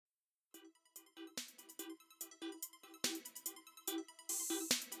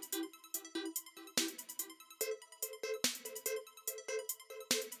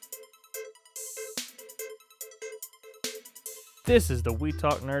This is the We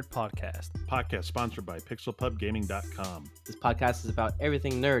Talk Nerd podcast. Podcast sponsored by pixelpubgaming.com. This podcast is about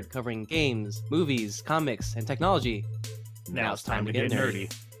everything nerd, covering games, movies, comics, and technology. Now it's time to get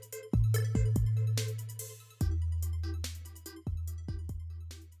nerdy.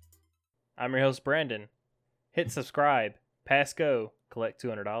 I'm your host, Brandon. Hit subscribe, pass go, collect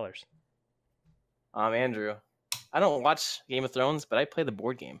 $200. I'm Andrew. I don't watch Game of Thrones, but I play the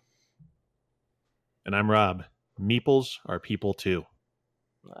board game. And I'm Rob. Meeples are people too.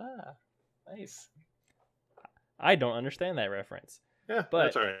 Ah, nice. I don't understand that reference. Yeah,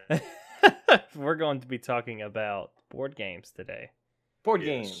 But that's all right. we're going to be talking about board games today. Board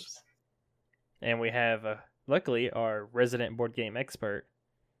Yes. games. And we have, luckily, our resident board game expert,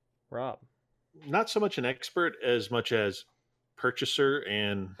 Rob. Not so much an expert as much as purchaser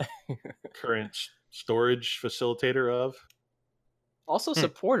and current storage facilitator of, Also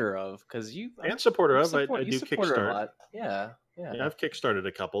supporter of, because you and supporter of. I you do support her a Kickstart. lot. Yeah. Yeah, I've kickstarted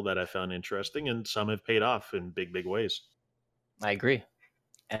a couple that I found interesting, and some have paid off in big ways. I agree.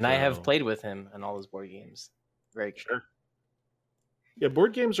 And I have So- played with him in all those board games. Very good. Sure. Yeah,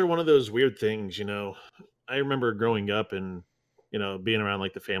 board games are one of those weird things, you know. I remember growing up and, you know, being around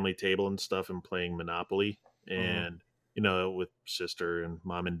like the family table and stuff and playing Monopoly and, you know, with sister and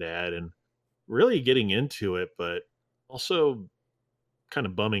mom and dad and really getting into it, but also kind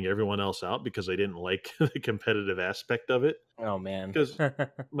of bumming everyone else out because I didn't like the competitive aspect of it. Oh, man. Because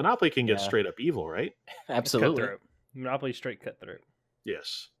Monopoly can get Yeah. straight up evil, right? Absolutely. Cutthroat. Monopoly straight cutthroat.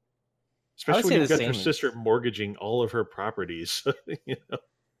 Yes. I would Especially say when you've the got your same sister is- mortgaging all of her properties. You know?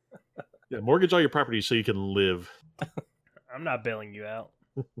 Yeah, mortgage all your properties so you can live. I'm not bailing you out.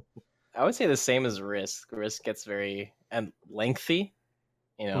 I would say the same as Risk. Risk gets very lengthy,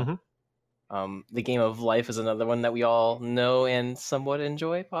 you know. Mhm. The Game of Life is another one that we all know and somewhat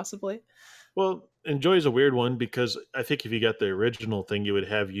enjoy, possibly. Well, Enjoy is a weird one because I think if you got the original thing, you would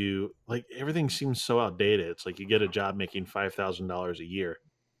have you like everything seems so outdated. It's like you get a job making $5,000 a year,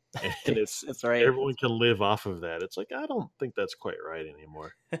 and It's right. everyone can live off of that. It's like I don't think that's quite right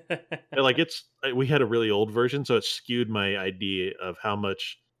anymore. And, like we had a really old version, so it skewed my idea of how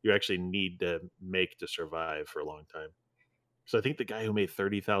much you actually need to make to survive for a long time. So I think the guy who made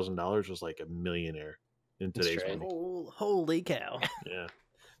 $30,000 was like a millionaire in That's today's right. money. Holy cow. Yeah,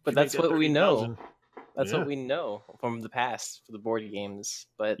 But You make that's that what we know. 30,000. That's Yeah. what we know from the past for the board games.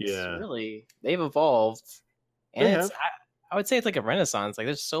 But Yeah. really, they've evolved, and They it's have. I would say it's like a renaissance. Like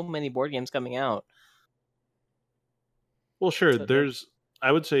there's so many board games coming out. Well, sure. So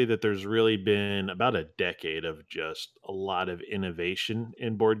I would say that there's really been about a decade of just a lot of innovation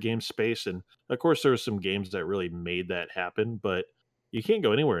in board game space. And of course, there were some games that really made that happen, but you can't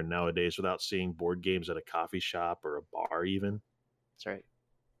go anywhere nowadays without seeing board games at a coffee shop or a bar, even. That's right.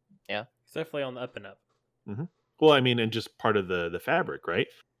 It's definitely on the up and up. Well, I mean, and just part of the fabric, right?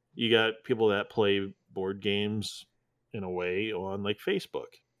 You got people that play board games in a way on like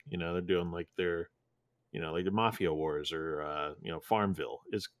Facebook. You know, they're doing like their, you know, like the Mafia Wars or you know, Farmville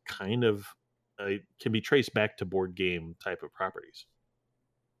is kind of can be traced back to board game type of properties.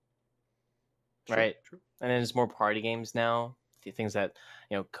 Right. And then there's more party games now. The things that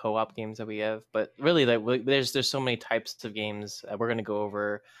co-op games that we have. But really, there's so many types of games that we're going to go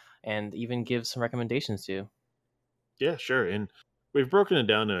over and even give some recommendations to. Yeah, sure. And we've broken it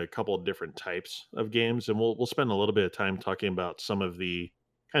down to a couple of different types of games, and we'll spend a little bit of time talking about some of the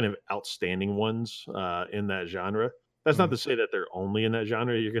kind of outstanding ones in that genre. That's not to say that they're only in that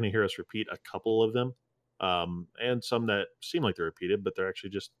genre. You're going to hear us repeat a couple of them, and some that seem like they're repeated, but they're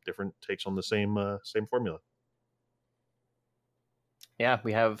actually just different takes on the same formula. Yeah,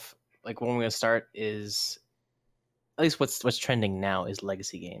 we have like one we're going to start is at least what's trending now is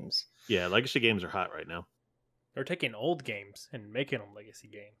legacy games. Yeah, legacy games are hot right now. They're taking old games and making them legacy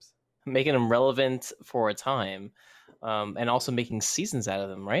games. Making them relevant for a time, and also making seasons out of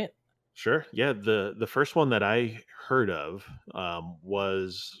them, right? Sure. Yeah. The first one that I heard of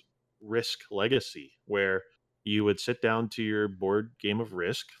was Risk Legacy, where you would sit down to your board game of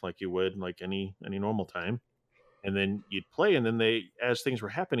Risk like you would like any normal time, and then you'd play. And then as things were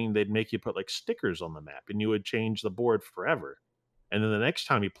happening, they'd make you put like stickers on the map, and you would change the board forever. And then the next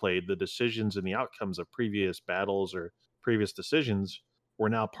time you played, the decisions and the outcomes of previous battles or previous decisions were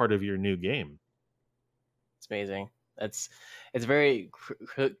now part of your new game. It's amazing. It's very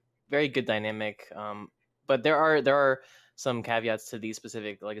very good dynamic. But there are some caveats to these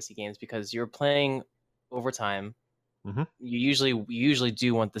specific legacy games because you're playing over time. Mhm. You usually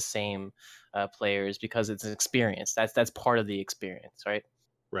do want the same players because it's an experience. That's part of the experience, right?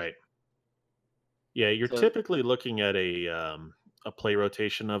 Right. Yeah, you're So- typically looking at a play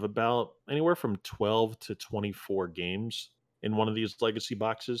rotation of about anywhere from 12 to 24 games in one of these legacy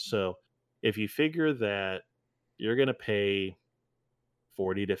boxes. So if you figure that you're going to pay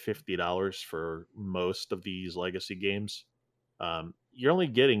 $40 to $50 for most of these legacy games, you're only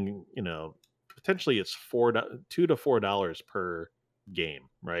getting, potentially it's $2 to $4 per game,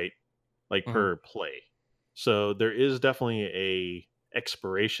 right? Like Mhm. per play. So there is definitely a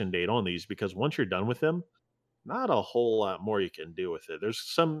expiration date on these, because once you're done with them, not a whole lot more you can do with it. There's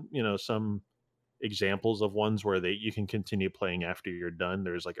some examples of ones where you can continue playing after you're done.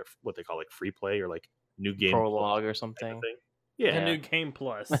 There's like what they call like free play, or like new game plus Prologue or type of something. thing. The Yeah, new Game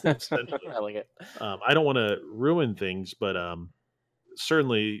Plus. essentially. I like it. I don't want to ruin things, but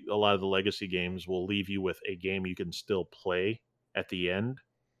certainly a lot of the legacy games will leave you with a game you can still play at the end,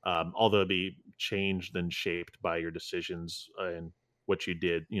 although it'll be changed and shaped by your decisions and what you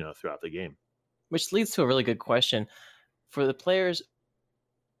did, throughout the game. Which leads to a really good question for the players.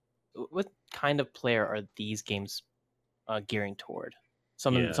 What kind of player are these games gearing toward?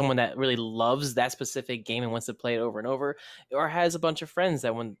 Yeah. Someone that really loves that specific game and wants to play it over and over, or has a bunch of friends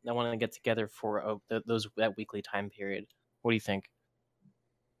that want to get together for that weekly time period. What do you think?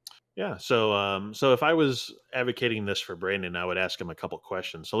 Yeah. So if I was advocating this for Brandon, I would ask him a couple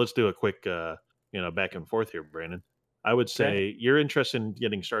questions. So let's do a quick, back and forth here, Brandon. I would Okay. say you're interested in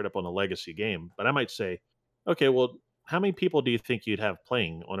getting started up on a legacy game, but I might say, okay, well, how many people do you think you'd have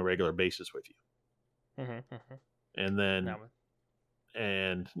playing on a regular basis with you? And then, Now,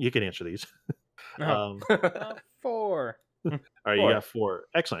 and you can answer these. no. 4. All right, you 4. got 4.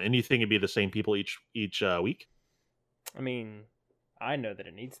 Excellent. And you think it'd be the same people each week? I mean, I know that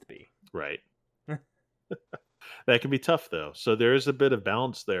it needs to be. Right. That can be tough though. So there is a bit of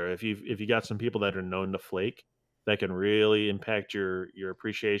balance there. If you got some people that are known to flake, that can really impact your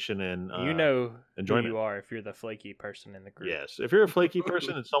appreciation and You know who enjoyment. you are if you're the flaky person in the group. Yes. If you're a flaky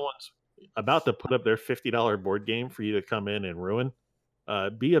person and someone's about to put up their $50 board game for you to come in and ruin,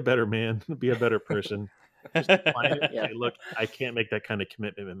 be a better man, be a better person. Just define it and Yeah. say, look, I can't make that kind of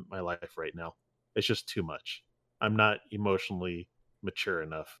commitment in my life right now. It's just too much. I'm not emotionally mature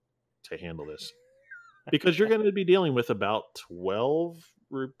enough to handle this. Because you're going to be dealing with about 12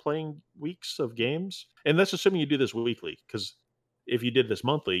 playing weeks of games. And that's assuming you do this weekly. Because if you did this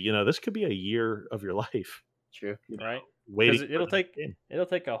monthly, this could be a year of your life. True. Right? Waiting. Because for the next game. it'll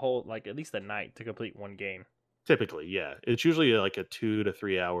take a whole, like, at least a night to complete one game. Typically, yeah. It's usually like a 2 to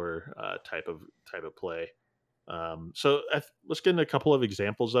 3 hour type of play. So let's get into a couple of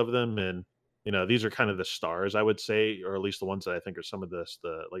examples of them, and these are kind of the stars, I would say, or at least the ones that I think are some of the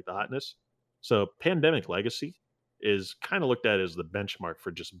hotness. So Pandemic Legacy is kind of looked at as the benchmark for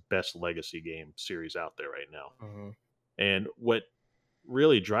just best legacy game series out there right now. Mm-hmm. And what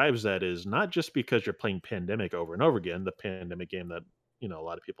really drives that is not just because you're playing Pandemic over and over again, the Pandemic game that a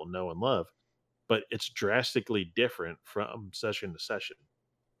lot of people know and love, but it's drastically different from session to session.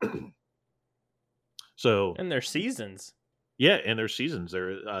 So, and there's seasons. Yeah, and there's seasons.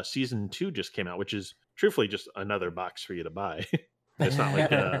 Season 2 just came out, which is truthfully just another box for you to buy. It's not like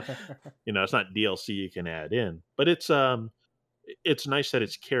it's not DLC you can add in, but it's nice that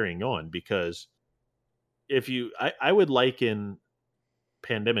it's carrying on, because I would liken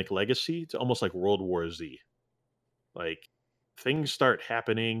Pandemic Legacy to almost like World War Z. Like, things start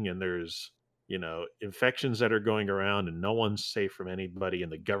happening and there's infections that are going around and no one's safe from anybody,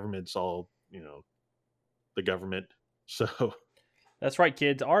 and the government's all the government. So that's right,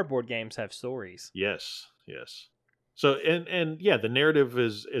 kids. Our board games have stories. yes. So and yeah, the narrative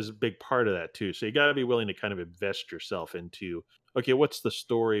is a big part of that too. So you got to be willing to kind of invest yourself into, okay, what's the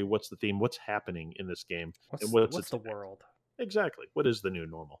story, what's the theme, what's happening in this game, What's the world? Exactly. What is the new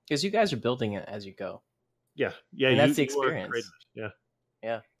normal? Because you guys are building it as you go. Yeah. And that's the experience.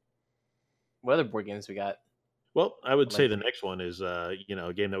 Yeah. What other board games we got? Well, I would say the next one is a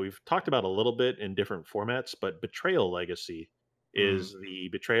game that we've talked about a little bit in different formats, but Betrayal Legacy is the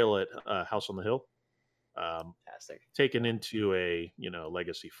Betrayal at House on the Hill, Fantastic. taken into a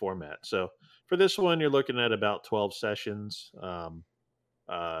legacy format. So for this one, you're looking at about 12 sessions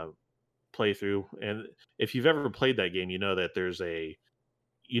playthrough, and if you've ever played that game, you know that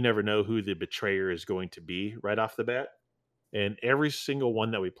you never know who the betrayer is going to be right off the bat, and every single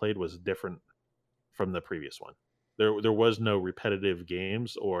one that we played was different from the previous one. There was no repetitive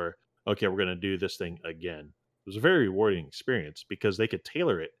games or, okay, we're going to do this thing again. It was a very rewarding experience because they could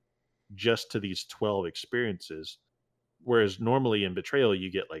tailor it just to these 12 experiences, whereas normally in Betrayal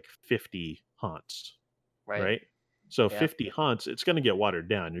you get like 50 haunts, right? So 50 haunts, it's going to get watered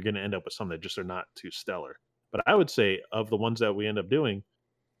down. You're going to end up with some that just are not too stellar. But I would say of the ones that we end up doing,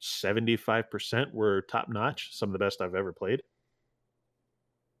 75% were top notch, some of the best I've ever played.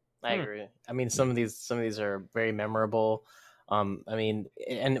 I agree. I mean, some of these are very memorable. I mean,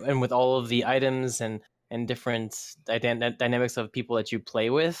 and with all of the items and different dynamics of people that you play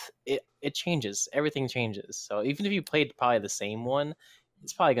with, it changes. Everything changes. So even if you played probably the same one,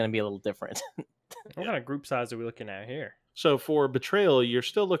 it's probably going to be a little different. What kind of group size are we looking at here? So for Betrayal, you're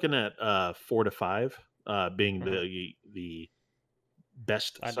still looking at 4 to 5 being Mhm. the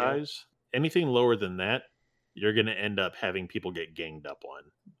best Ideal. size. Anything lower than that, you're going to end up having people get ganged up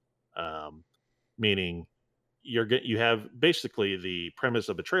on. Meaning you have basically the premise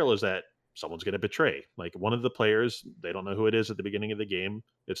of Betrayal is that someone's going to betray. Like one of the players, they don't know who it is at the beginning of the game.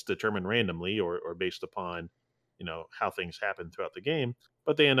 It's determined randomly or based upon how things happen throughout the game,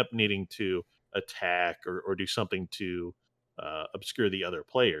 but they end up needing to attack or do something to obscure the other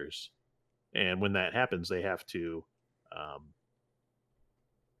players. And when that happens, they have to um,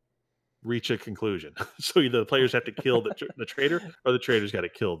 reach a conclusion. So either the players have to kill the traitor, or the traitor's got to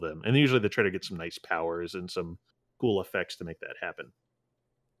kill them. And usually the traitor gets some nice powers and some cool effects to make that happen.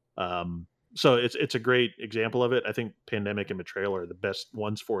 So it's a great example of it. I think Pandemic and Betrayal are the best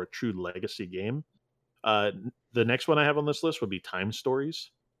ones for a true legacy game. The next one I have on this list would be Time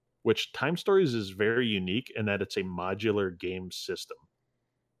Stories, which Time Stories is very unique in that it's a modular game system,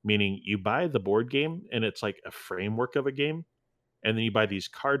 meaning you buy the board game and it's like a framework of a game, and then you buy these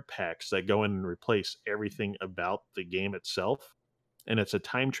card packs that go in and replace everything about the game itself. And it's a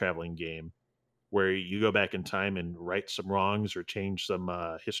time traveling game where you go back in time and right some wrongs or change some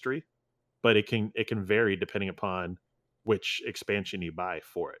history, but it can vary depending upon which expansion you buy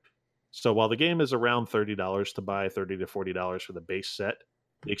for it. So while the game is around $30 to buy, $30 to $40 for the base set,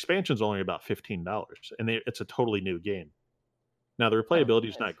 the expansion is only about $15, and it's a totally new game. Now the Oh, replayability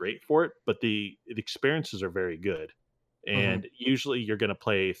is nice. not great for it, but the experiences are very good. Hmm. And usually you're going to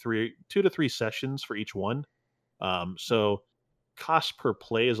play 2 to 3 sessions for each one. So cost per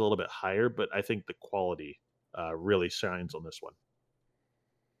play is a little bit higher, but I think the quality really shines on this one.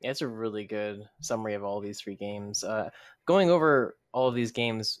 Yeah, it's a really good summary of all these three games. Going over all of these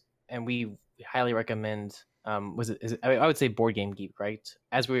games, and we highly recommend. Was it? Is it I would say Board Game Geek, right?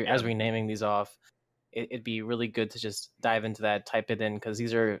 As Yeah. we're naming these off, it'd be really good to just dive into that, type it in, because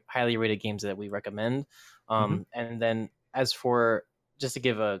these are highly rated games that we recommend. Hmm. And then as for just to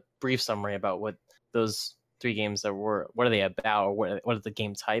give a brief summary about what those three games that were, what are they about, or what is the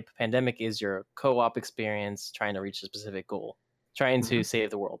game type? Pandemic is your co-op experience trying to reach a specific goal, trying Hmm. to save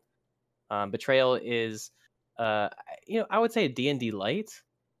the world. Betrayal is, I would say a D&D light.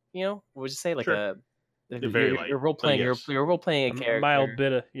 Would you say like Sure. a They're very you're light, role but playing yes. you're role playing a A mild character.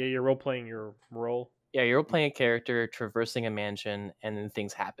 bit of you're role playing your role. Yeah, you're playing a character traversing a mansion, and then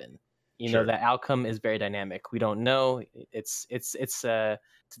things happen. Sure. The outcome is very dynamic. We don't know. It's a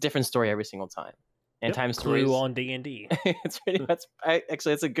different story every single time. And Yep. time Clue stories, on D&D. it's pretty much.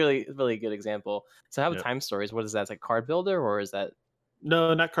 Actually, it's a really good example. So, how about Yep. time stories? What is that? It's like card builder, or is that?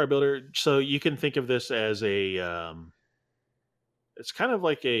 No, not card builder. So you can think of this as it's kind of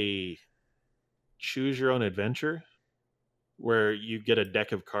like a choose your own adventure where you get a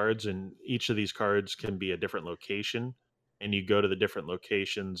deck of cards and each of these cards can be a different location, and you go to the different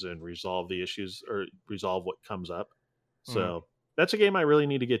locations and resolve the issues or resolve what comes up. Mhm. So that's a game I really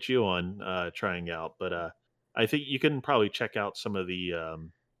need to get you on trying out, but I think you can probably check out some of the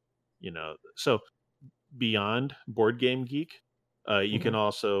so beyond Board Game Geek, you can Mhm.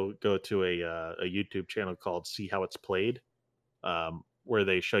 also go to a YouTube channel called See How It's Played, where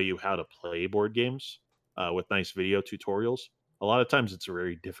they show you how to play board games with nice video tutorials. A lot of times it's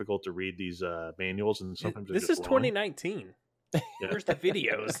very difficult to read these manuals, and sometimes they're This just is wrong. 2019. Yeah, Where's the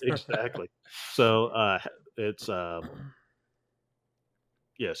videos? exactly. So it's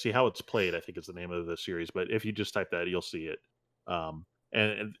yeah, See How It's Played, I think is the name of the series. But if you just type that, you'll see it.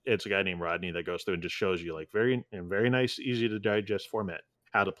 And it's a guy named Rodney that goes through and just shows you like very nice, easy to digest format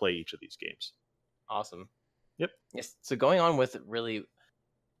how to play each of these games. Awesome. Yep. Yes. So going on with really,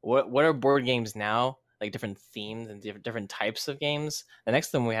 what are board games now? Like different themes and different types of games. The next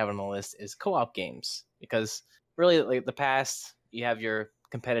thing we have on the list is co-op games, because really, like the past, you have your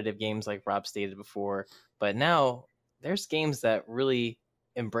competitive games like Rob stated before, but now there's games that really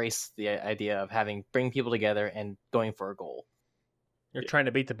embrace the idea of having bring people together and going for a goal, You're Yeah, trying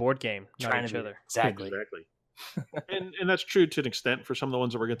to beat the board game, not trying to each be other. exactly. exactly. And that's true to an extent for some of the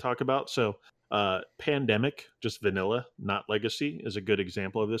ones that we're going to talk about. So, Pandemic, just vanilla, not Legacy, is a good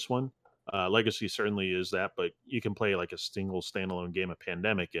example of this one. Legacy certainly is that, but you can play like a single standalone game of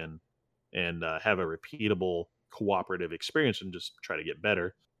Pandemic and have a repeatable cooperative experience and just try to get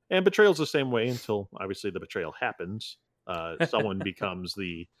better. And Betrayal's the same way until obviously the betrayal happens. Someone becomes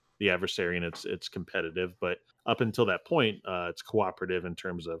the adversary and it's competitive, but up until that point, it's cooperative in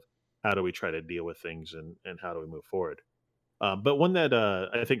terms of how do we try to deal with things and how do we move forward. But one that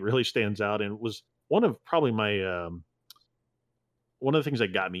I think really stands out and was one of probably my one of the things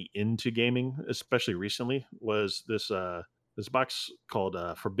that got me into gaming, especially recently, was this box called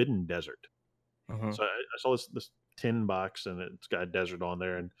Forbidden Desert. Hmm. So I saw this tin box and it's got a desert on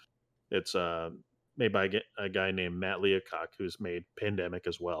there, and it's made by a guy named Matt Leacock, who's made Pandemic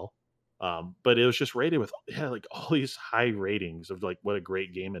as well. But it was just rated with like all these high ratings of like what a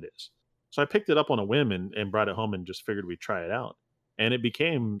great game it is. So I picked it up on a whim and brought it home and just figured we'd try it out. And it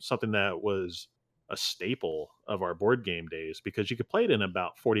became something that was a staple of our board game days because you could play it in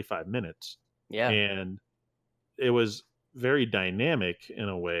about 45 minutes. Yeah. And it was very dynamic in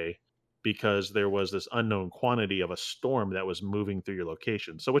a way because there was this unknown quantity of a storm that was moving through your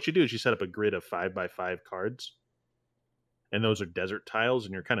location. So what you do is you set up a grid of 5 by 5 cards, and those are desert tiles,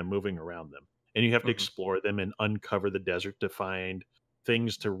 and you're kind of moving around them. And you have to Hmm. explore them and uncover the desert to find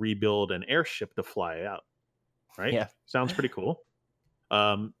things to rebuild an airship to fly out. Right? Yeah. Sounds pretty cool.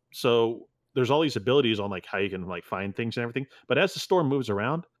 So there's all these abilities on like how you can like find things and everything. But as the storm moves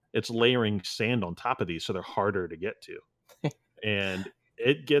around, it's layering sand on top of these, so they're harder to get to, and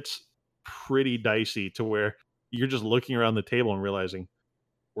it gets pretty dicey to where you're just looking around the table and realizing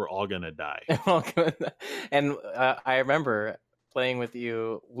we're all gonna die. And I remember playing with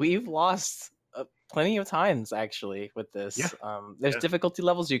you. We've lost plenty of times actually with Yeah, this. There's yeah. difficulty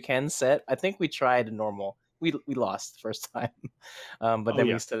levels you can set. I think we tried normal. We lost the first time, but Oh then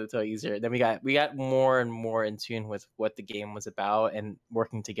we yeah. set it to easier. Then we got more and more in tune with what the game was about and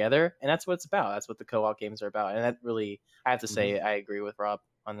working together, and that's what it's about. That's what the co-op games are about, and that really, I have to Mhm. say, I agree with Rob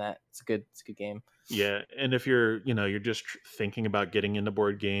on that. It's a good game. Yeah, and if you're just thinking about getting into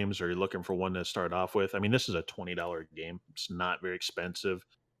board games or you're looking for one to start off with, I mean, this is a $20 game. It's not very expensive.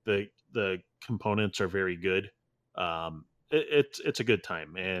 The components are very good. It's a good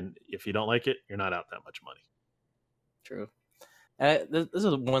time, and if you don't like it, you're not out that much money. True. This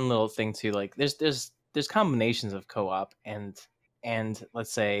is one little thing too. Like there's combinations of co-op and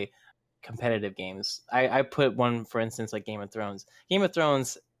let's say competitive games. I put one for instance like Game of Thrones. Game of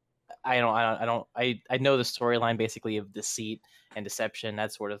Thrones. I know the storyline basically of deceit and deception,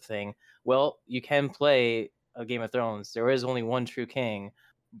 that sort of thing. Well, you can play a Game of Thrones. There is only one true king,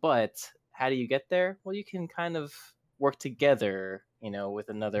 but how do you get there? Well, you can kind of work together, with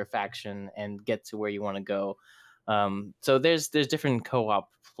another faction and get to where you want to go. So there's different co-op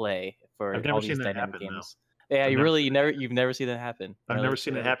play for I've never all seen these that dynamic happen though. games. Yeah, I've never seen it happen. you've never seen that happen. I've never Really,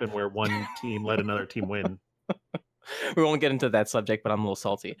 seen it really. happen where one team let another team win. We won't get into that subject, but I'm a little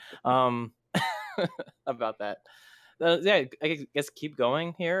salty about that. Yeah, I guess keep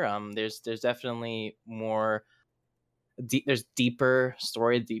going here. There's definitely more. There's deeper Yeah,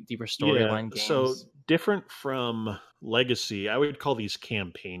 storyline so games. different from Legacy, I would call these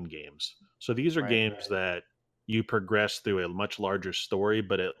campaign games. So these are Right. games that you progress through a much larger story,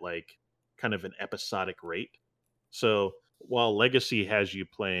 but at like kind of an episodic rate. So while Legacy has you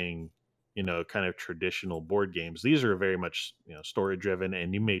playing, kind of traditional board games, these are very much, story driven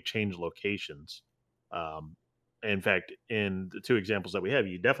and you may change locations. Um, in fact, in the two examples that we have,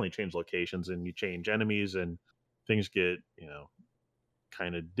 you definitely change locations and you change enemies and things get,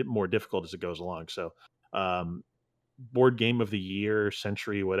 kind of more difficult as it goes along. So, um, board game of the year,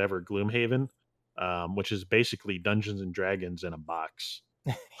 century, whatever, Gloomhaven, which is basically Dungeons and Dragons in a box,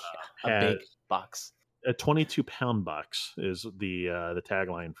 Yeah, a has big box. a 22-pound box is the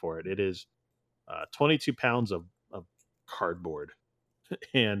tagline for it. It is 22 pounds of cardboard,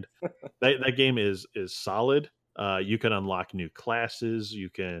 and that game is solid. You can unlock new classes. You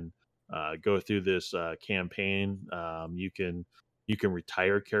can go through this campaign. You can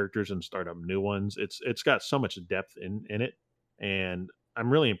retire characters and start up new ones. It's got so much depth in it, and I'm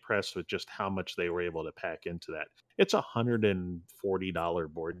really impressed with just how much they were able to pack into that. It's $140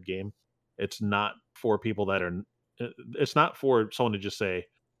 board game. It's not for people that are. It's not for someone to just say,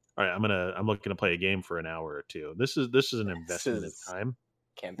 "All right, I'm looking to play a game for an hour or two." This is an This investment of is time.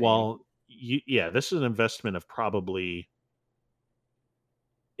 campaign. Well, yeah, this is an investment of probably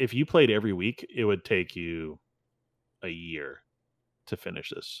if you played every week, it would take you a year to finish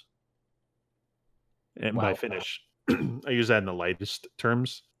this. And by Wow. finish, I use that in the lightest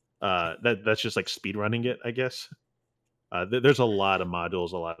terms. That's just like speed running it, I guess. There's a lot of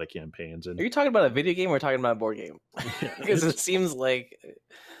modules, a lot of campaigns, Are and you talking about a video game or talking about a board game? yeah, Because it seems like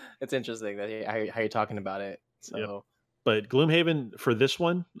it's interesting that how you're talking about it. yep. So But Gloomhaven for this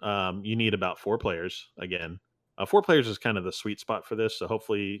one, you need about 4 players again. 4 players is kind of the sweet spot for this. So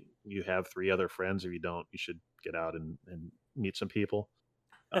hopefully you have 3 other friends. If you don't, you should get out and meet some people.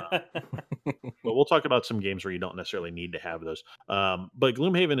 But we'll talk about some games where you don't necessarily need to have those. But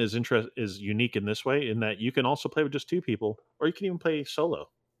Gloomhaven is unique in this way in that you can also play with just two people, or you can even play solo.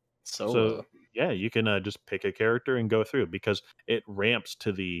 So Solo. yeah, you can just pick a character and go through because it ramps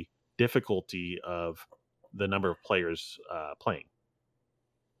to the difficulty of the number of players playing.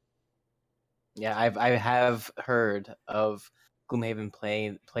 Yeah, I have heard of Gloomhaven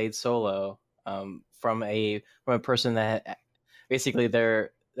played solo from a person that basically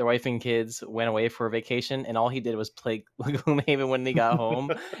their wife and kids went away for a vacation, and all he did was play Gloomhaven when he got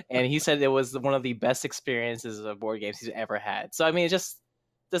home, and he said it was one of the best experiences of board games he's ever had. So I mean, it's just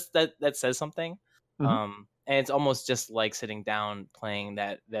that says something. Mhm. And it's almost just like sitting down playing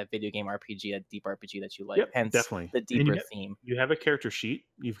that video game RPG, that deep RPG that you like. Yep, Hence definitely. the And deeper theme. you have a character sheet.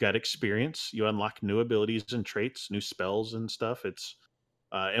 You've got experience. You unlock new abilities and traits, new spells and stuff.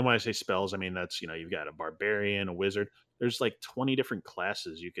 And when I say spells, I mean that's you've got a barbarian, a wizard. There's like 20 different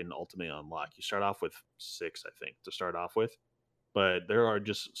classes you can ultimately unlock. You start off with 6, I think, to start off with, but there are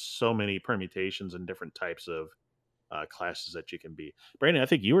just so many permutations and different types of classes that you can be. Brandon, I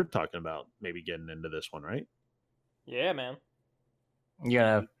think you were talking about maybe getting into this one, right? Yeah, man. You're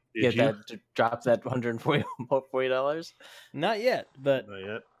gonna Did get you? that drop that $140. Not yet, but Not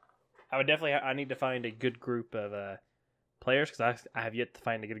yet. I would definitely. I need to find a good group of players because I have yet to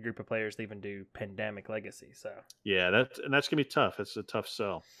find a good group of players to even do Pandemic Legacy. So Yeah, that's gonna be tough. It's a tough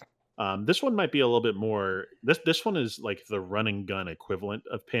sell. This one might be a little bit more. This one is like the run and gun equivalent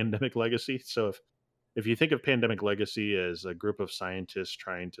of Pandemic Legacy. So if you think of Pandemic Legacy as a group of scientists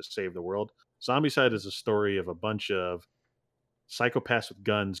trying to save the world, Zombicide is a story of a bunch of psychopaths with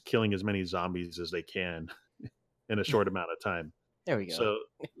guns killing as many zombies as they can in a short amount of time. There we go. So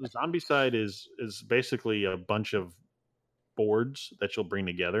Zombicide is basically a bunch of boards that you'll bring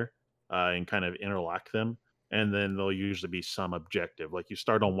together and kind of interlock them, and then there'll usually be some objective. Like you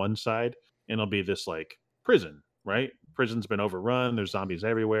start on one side, and it'll be this like prison, right? Prison's been overrun. There's zombies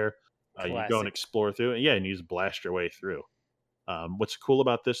everywhere. You go and classic. explore through it, yeah, and you just blast your way through. What's cool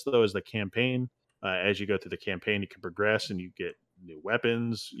about this though is the campaign. As you go through the campaign, you can progress and you get new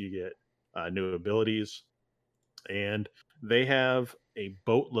weapons, you get new abilities, and they have a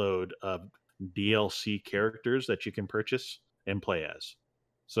boatload of DLC characters that you can purchase and play as.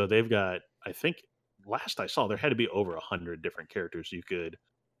 So they've got, I think, last I saw, there had to be over 100 different characters you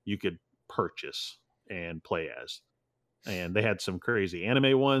could purchase and play as. And they had some crazy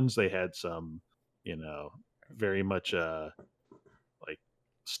anime ones. They had some, very much like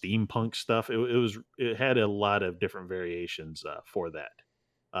steampunk stuff. It had a lot of different variations for that.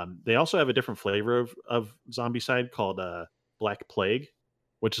 They also have a different flavor of Zombicide called Black Plague,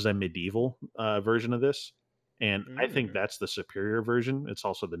 which is a medieval version of this, and I think Mm. that's the superior version. It's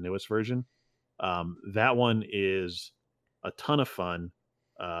also the newest version. That one is a ton of fun.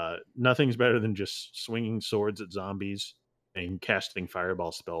 Nothing's better than just swinging swords at zombies and casting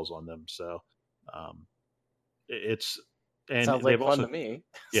fireball spells on them. So um, it's and Sounds like they've fun also to me.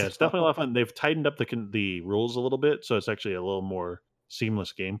 yeah, it's definitely a lot of fun. They've tightened up the rules a little bit, so it's actually a little more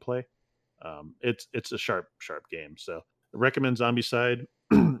seamless gameplay. It's a sharp game. So I recommend Zombicide.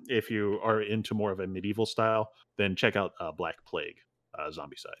 If you are into more of a medieval style, then check out Black Plague,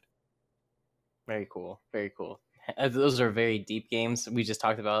 Zombicide. Very cool. Very cool. Those are very deep games. We just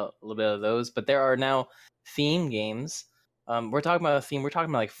talked about a little bit of those, but there are now theme games. We're talking about a theme. We're talking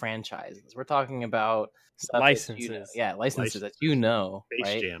about like franchises. We're talking about stuff that Licenses. yeah, licenses that Licenses.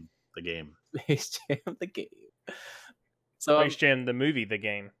 Space right? Jam, the game, Space Jam, the game. So, Space Jam, the movie, the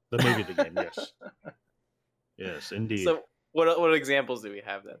game. the movie, the game. Yes, yes, indeed. so what examples do we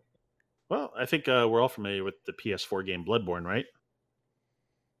have then? Well, I think we're all familiar with the PS4 game Bloodborne, right?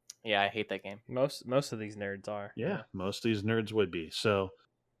 Yeah, I hate that game. Most of these nerds are. Yeah, most of these nerds would be. So,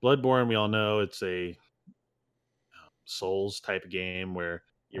 Bloodborne, we all know it's a Souls type game where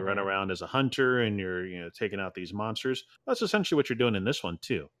you run Mhm. around as a hunter and you're taking out these monsters. That's essentially what you're doing in this one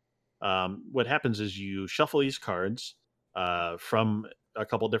too. What happens is you shuffle these cards from a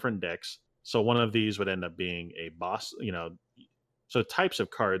couple different decks. So one of these would end up being a boss. So types of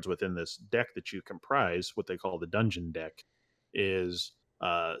cards within this deck that you comprise, what they call the dungeon deck, is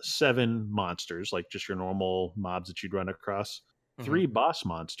 7 monsters, like just your normal mobs that you'd run across, 3 Mhm. boss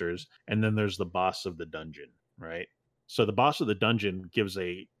monsters, and then there's the boss of the dungeon, right? So the boss of the dungeon gives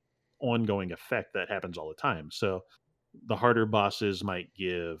a ongoing effect that happens all the time. So the harder bosses might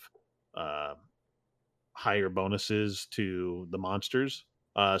give uh, higher bonuses to the monsters.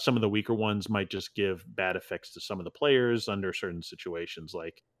 Some of the weaker ones might just give bad effects to some of the players under certain situations,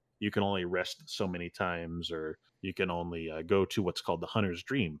 like you can only rest so many times, or you can only go to what's called the Hunter's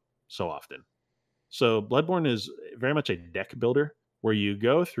Dream so often. So Bloodborne is very much a deck builder. where you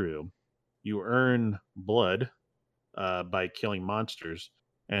go through, you earn blood by killing monsters,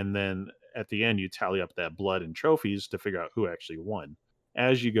 and then at the end you tally up that blood and trophies to figure out who actually won.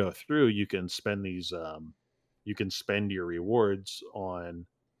 As you go through, you can spend these. You can spend your rewards on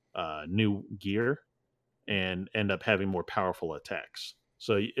new gear and end up having more powerful attacks.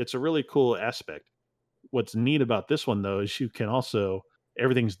 So it's a really cool aspect. What's neat about this one though is you can also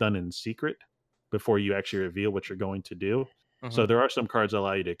everything's done in secret before you actually reveal what you're going to do. Mm-hmm. So there are some cards that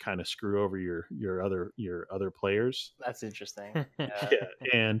allow you to kind of screw over your other players. That's interesting. Yeah,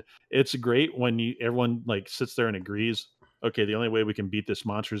 and it's great when everyone like sits there and agrees. Okay, the only way we can beat this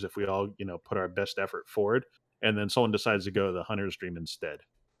monster is if we all put our best effort forward, and then someone decides to go to the hunter's dream instead.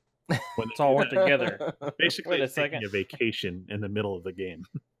 When Let's all work together. basically Wait a it's taking second. a vacation in the middle of the game.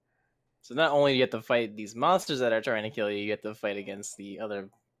 So not only do you have to fight these monsters that are trying to kill you, you have to fight against the other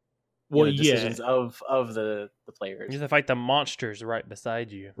Well, decisions of the players. You have to fight the monsters right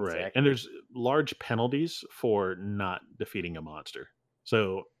beside you. right. Exactly. And there's large penalties for not defeating a monster.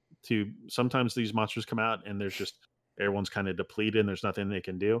 So sometimes these monsters come out and there's just everyone's kind of depleted and there's nothing they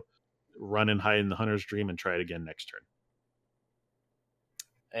can do. Run and hide in the hunter's dream and try it again next turn.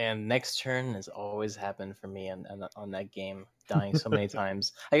 And next turn has always happened for me on that game, dying so many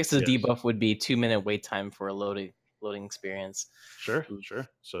times. I guess the Yes. debuff would be 2-minute wait time for a loading experience. Sure.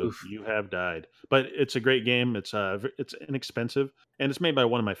 So Oof. you have died, but it's a great game. It's inexpensive, and it's made by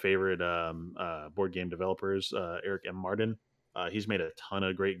one of my favorite board game developers, Eric M. Martin. He's made a ton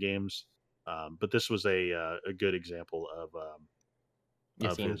of great games, but this was a good example of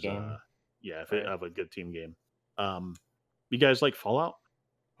Your theme his game. right. Of a good team game. You guys like Fallout?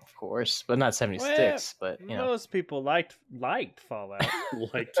 Of course, but not 76. Well, but most people liked Fallout.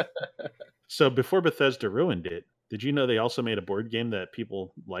 Like, so before Bethesda ruined it, did you know they also made a board game that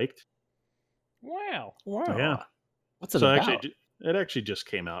people liked? Wow. Yeah. What's it So about? actually, it actually just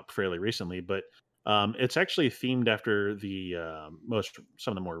came out fairly recently, but it's actually themed after the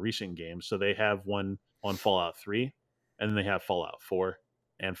some of the more recent games. So they have one on Fallout 3, and then they have Fallout 4,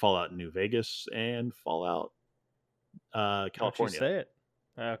 and Fallout New Vegas, and Fallout Don't you California. say it.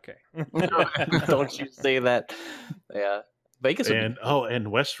 Okay. Don't you say that? Yeah, Vegas. And and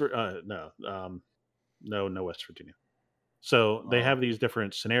no West Virginia. So they have these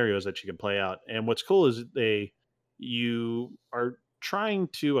different scenarios that you can play out, and what's cool is you are trying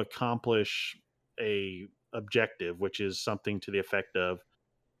to accomplish a objective, which is something to the effect of,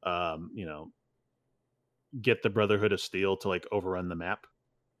 get the Brotherhood of Steel to like overrun the map,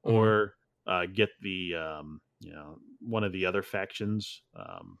 or get the one of the other factions.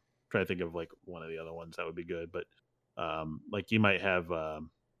 Trying to think of like one of the other ones that would be good, but like you might have.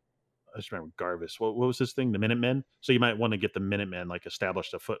 I just remember Garvis. What was this thing? The Minutemen. So you might want to get the Minutemen like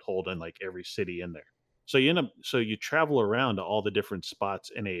established a foothold in like every city in there. So you travel around to all the different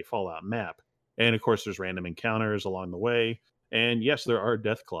spots in a Fallout map, and of course there's random encounters along the way. And yes, there are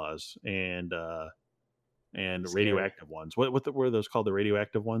death claws and Scary. radioactive ones. What were those called? The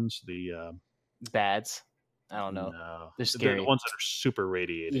radioactive ones? The Bads. I don't know. no, They're scary. the ones that are super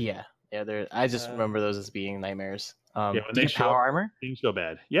radiated. Yeah. I just remember those as being nightmares. when do they you show power up, armor? things go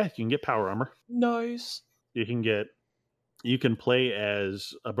bad. Yeah, you can get power armor. Nice. You can play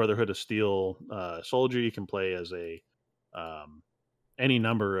as a Brotherhood of Steel soldier. You can play as a any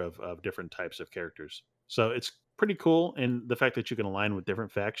number of different types of characters. So it's pretty cool, and the fact that you can align with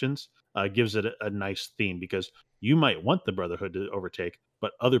different factions gives it a nice theme, because you might want the Brotherhood to overtake,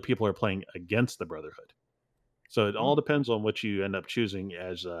 but other people are playing against the Brotherhood. So it all depends on what you end up choosing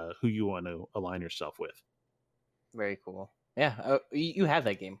as who you want to align yourself with. Very cool. Yeah, you have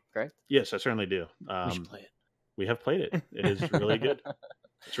that game, correct? Yes, I certainly do. We should play it. We have played it. It is really good.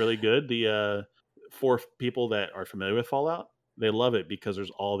 It's really good. The for people that are familiar with Fallout, they love it because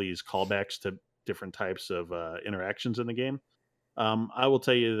there's all these callbacks to different types of interactions in the game. I will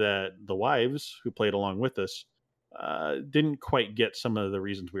tell you that the wives who played along with us didn't quite get some of the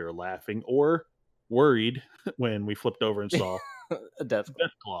reasons we were laughing or worried when we flipped over and saw A death.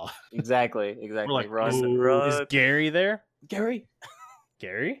 Claw. Exactly. We're like, Run, "Ooh." run. Is Gary there? Gary.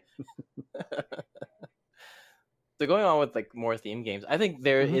 Gary? So going on with like more theme games, I think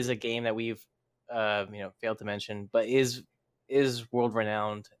there Mhm. is a game that we've failed to mention, but is world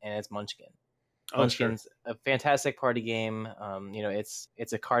renowned, and it's Munchkin. Oh, sure. Munchkin's a fantastic party game. It's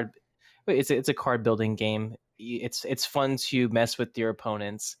a card building game. It's fun to mess with your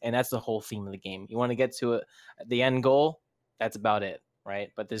opponents, and that's the whole theme of the game. You want to get to the end goal. That's about it,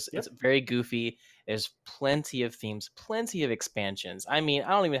 right? But it's very goofy. There's plenty of themes, plenty of expansions. I mean, I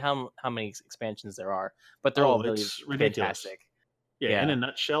don't even know how many expansions there are, but they're all really it's ridiculous. fantastic. Yeah, in a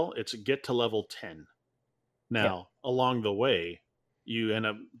nutshell, it's get to level 10. Now, along the way, you end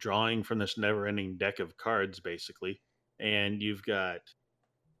up drawing from this never-ending deck of cards, basically, and you've got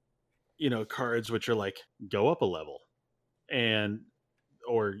cards which are like go up a level, and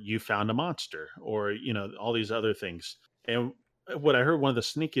or you found a monster, or all these other things. And what I heard, one of the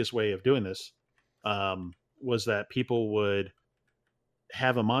sneakiest way of doing this was that people would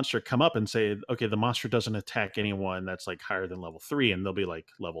have a monster come up and say, okay, the monster doesn't attack anyone that's like higher than level 3, and they'll be like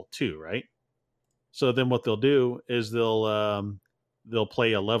level 2, right? So then what they'll do is they'll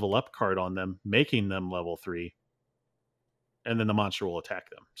play a level up card on them, making them level 3, and then the monster will attack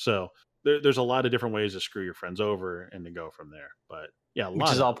them. So there's a lot of different ways to screw your friends over and to go from there. But yeah,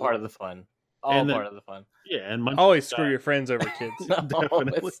 which is all part of the fun. Part of the fun. Yeah, and Munchkin, always screw your friends over, kids.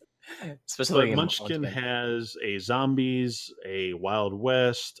 definitely. Especially but Munchkin has a zombies, a Wild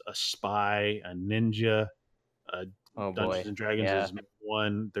West, a spy, a ninja, a Dungeons and Dragons is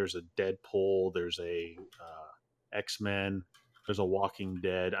one. There's a Deadpool. There's a X-Men. There's a Walking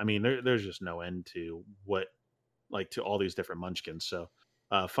Dead. I mean, there's just no end to to all these different Munchkins. So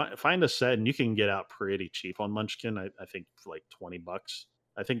find a set, and you can get out pretty cheap on Munchkin. I think for like $20.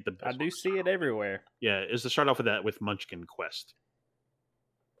 I think the best I do see it everywhere. Yeah, is to start off with that with Munchkin Quest.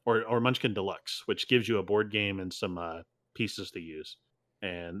 Or Munchkin Deluxe, which gives you a board game and some pieces to use.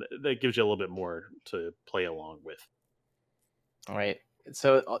 And that gives you a little bit more to play along with. All right.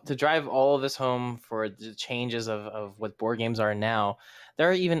 So to drive all of this home for the changes of what board games are now, there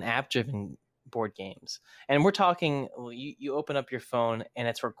are even app-driven board games. And we're talking, you open up your phone and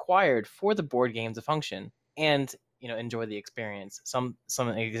it's required for the board game to function and enjoy the experience. Some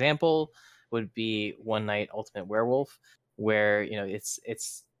example would be One Night Ultimate Werewolf, where it's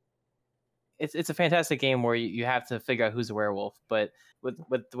a fantastic game where you have to figure out who's a werewolf, but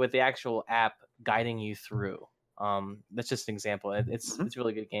with the actual app guiding you through. That's just an example. It's a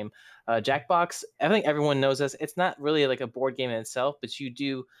really good game. Jackbox, I think everyone knows this. It's not really like a board game in itself, but you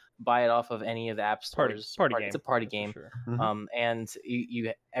do buy it off of any of the app stores. Party game. It's a party game. Sure. And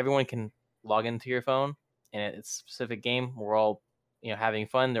everyone can log into your phone, and it's a specific game. We're all having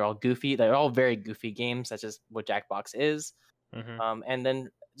fun. They're all goofy. They're all very goofy games. That's just what Jackbox is. And then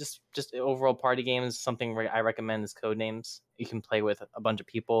just overall party games, something I recommend is Codenames. You can play with a bunch of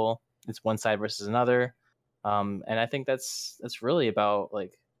people. It's one side versus another. And I think that's really about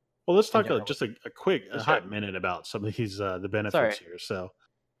like. Well, let's talk just a quick hot minute about some of these the benefits here. So,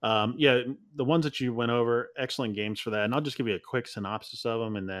 the ones that you went over, excellent games for that. And I'll just give you a quick synopsis of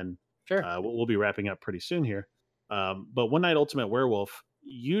them, and then we'll be wrapping up pretty soon here. But One Night Ultimate Werewolf,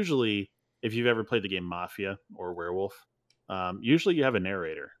 usually, if you've ever played the game Mafia or Werewolf, usually you have a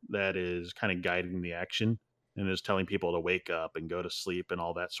narrator that is kind of guiding the action and is telling people to wake up and go to sleep and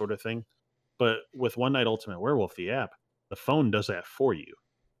all that sort of thing. But with One Night Ultimate Werewolf, the app, the phone does that for you.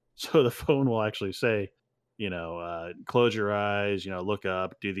 So the phone will actually say, close your eyes, look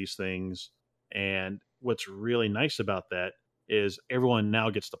up, do these things. And what's really nice about that is everyone now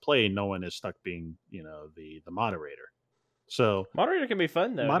gets to play. No one is stuck being, the moderator. So moderator can be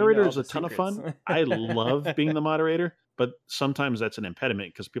fun though. Moderator is a ton of fun. I love being the moderator, but sometimes that's an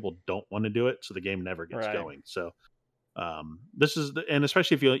impediment because people don't want to do it, so the game never gets going. So this is and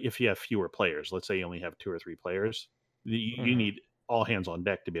especially if you have fewer players. Let's say you only have 2 or 3 players, you need all hands on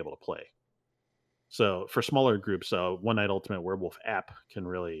deck to be able to play. So for smaller groups, One Night Ultimate Werewolf app can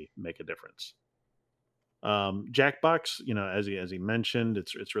really make a difference. Jackbox, as he mentioned,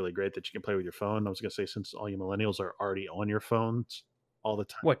 it's really great that you can play with your phone. I was gonna say, since all you millennials are already on your phones all the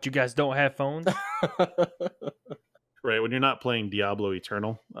time. What, you guys don't have phones? Right, when you're not playing Diablo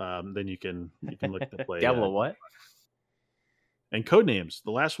Eternal, then you can look to play Diablo what? And Codenames,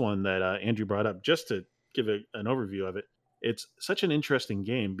 the last one that Andrew brought up, just to give an overview of it. It's such an interesting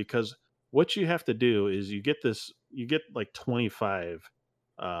game because what you have to do is you get like 25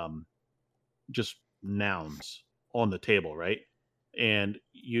 just nouns on the table, right? And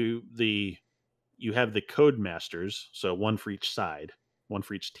you have the code masters, so one for each side, one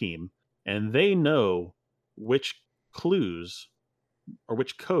for each team, and they know which clues or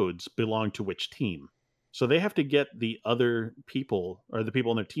which codes belong to which team. So they have to get the other people or the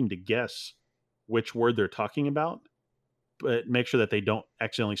people on their team to guess which word they're talking about, but make sure that they don't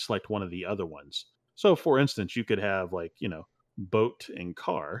accidentally select one of the other ones. So for instance, you could have like, boat and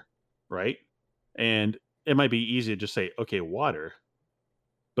car, right? And it might be easy to just say, okay, water.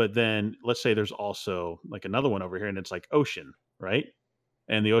 But then let's say there's also like another one over here and it's like ocean, right?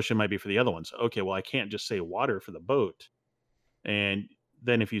 And the ocean might be for the other ones. Okay, well, I can't just say water for the boat. And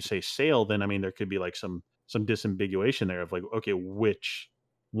then if you say sail, then I mean there could be like some disambiguation there of like, okay, which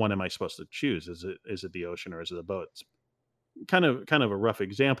one am I supposed to choose? Is it the ocean or is it the boat? kind of a rough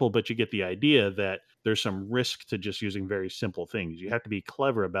example, but you get the idea that there's some risk to just using very simple things. You have to be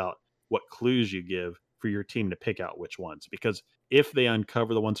clever about what clues you give for your team to pick out which ones, because if they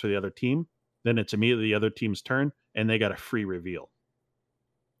uncover the ones for the other team, then it's immediately the other team's turn and they got a free reveal.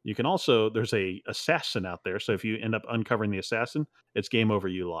 You can also, there's a assassin out there, so if you end up uncovering the assassin, it's game over,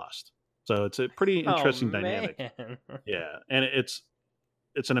 you lost. So it's a pretty interesting dynamic. Man. Yeah, and it's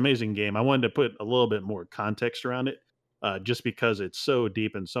an amazing game. I wanted to put a little bit more context around it, just because it's so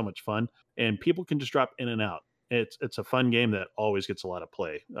deep and so much fun, and people can just drop in and out. It's a fun game that always gets a lot of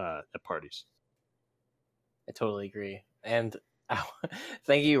play at parties. I totally agree. And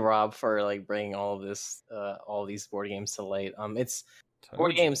thank you, Rob, for like bringing all of this, all these board games to light. It's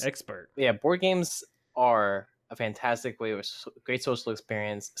board games expert. Yeah, board games are a fantastic way of great social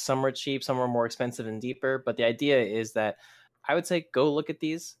experience. Some are cheap, some are more expensive and deeper. But the idea is that I would say go look at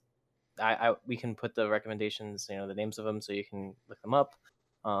these. We can put the recommendations, the names of them, so you can look them up.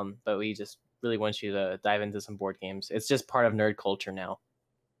 But we just really want you to dive into some board games. It's just part of nerd culture now.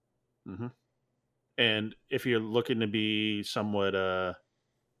 Mm-hmm. And if you're looking to be somewhat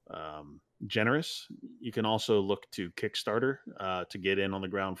generous, you can also look to Kickstarter to get in on the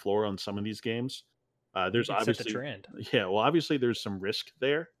ground floor on some of these games. There's obviously set the trend. Yeah, well, obviously there's some risk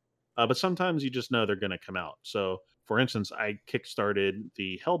there, but sometimes you just know they're going to come out. So, for instance, I kickstarted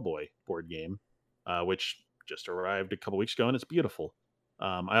the Hellboy board game, which just arrived a couple weeks ago, and it's beautiful.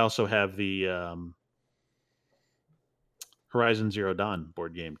 I also have the Horizon Zero Dawn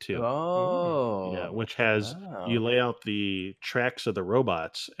board game too. Oh, Yeah, which has you lay out the tracks of the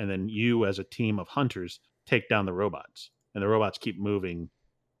robots, and then you as a team of hunters take down the robots, and the robots keep moving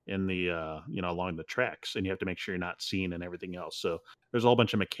in the along the tracks, and you have to make sure you're not seen and everything else. So there's a whole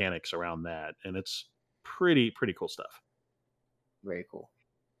bunch of mechanics around that, and it's pretty cool stuff. Very cool.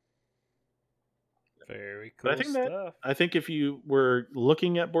 Very cool But stuff. I think if you were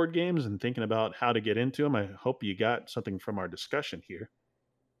looking at board games and thinking about how to get into them, I hope you got something from our discussion here.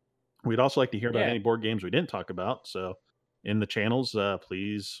 We'd also like to hear about any board games we didn't talk about. So in the channels,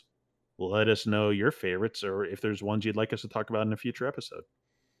 please let us know your favorites, or if there's ones you'd like us to talk about in a future episode.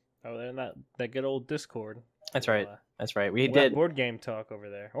 Oh, they're in that good old Discord. That's right. That's right. We We'll did have board game talk over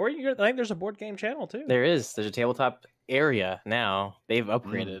there, or I think there's a board game channel too. There's a tabletop area now. They've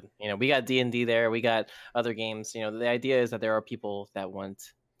upgraded. We got D&D there. We got other games. The idea is that there are people that want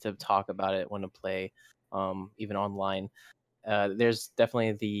to talk about it, want to play, even online. There's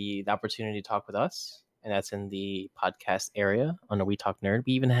definitely the opportunity to talk with us, and that's in the podcast area on the We Talk Nerd.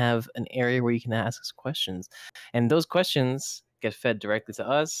 We even have an area where you can ask us questions, and those questions get fed directly to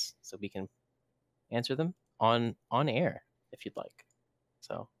us, so we can answer them on air if you'd like.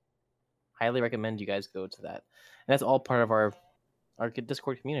 So highly recommend you guys go to that. And that's all part of our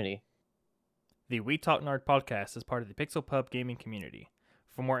Discord community. The We Talk Nerd podcast is part of the Pixel Pub gaming community.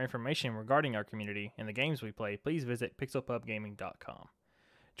 For more information regarding our community and the games we play, please visit pixelpubgaming.com.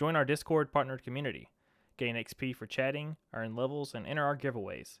 Join our Discord partnered community. Gain XP for chatting, earn levels, and enter our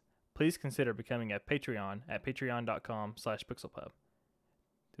giveaways. Please consider becoming a Patreon at patreon.com/pixelpub.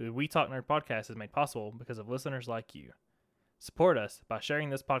 The We Talk Nerd podcast is made possible because of listeners like you. Support us by sharing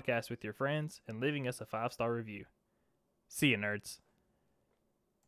this podcast with your friends and leaving us a 5-star review. See you, nerds.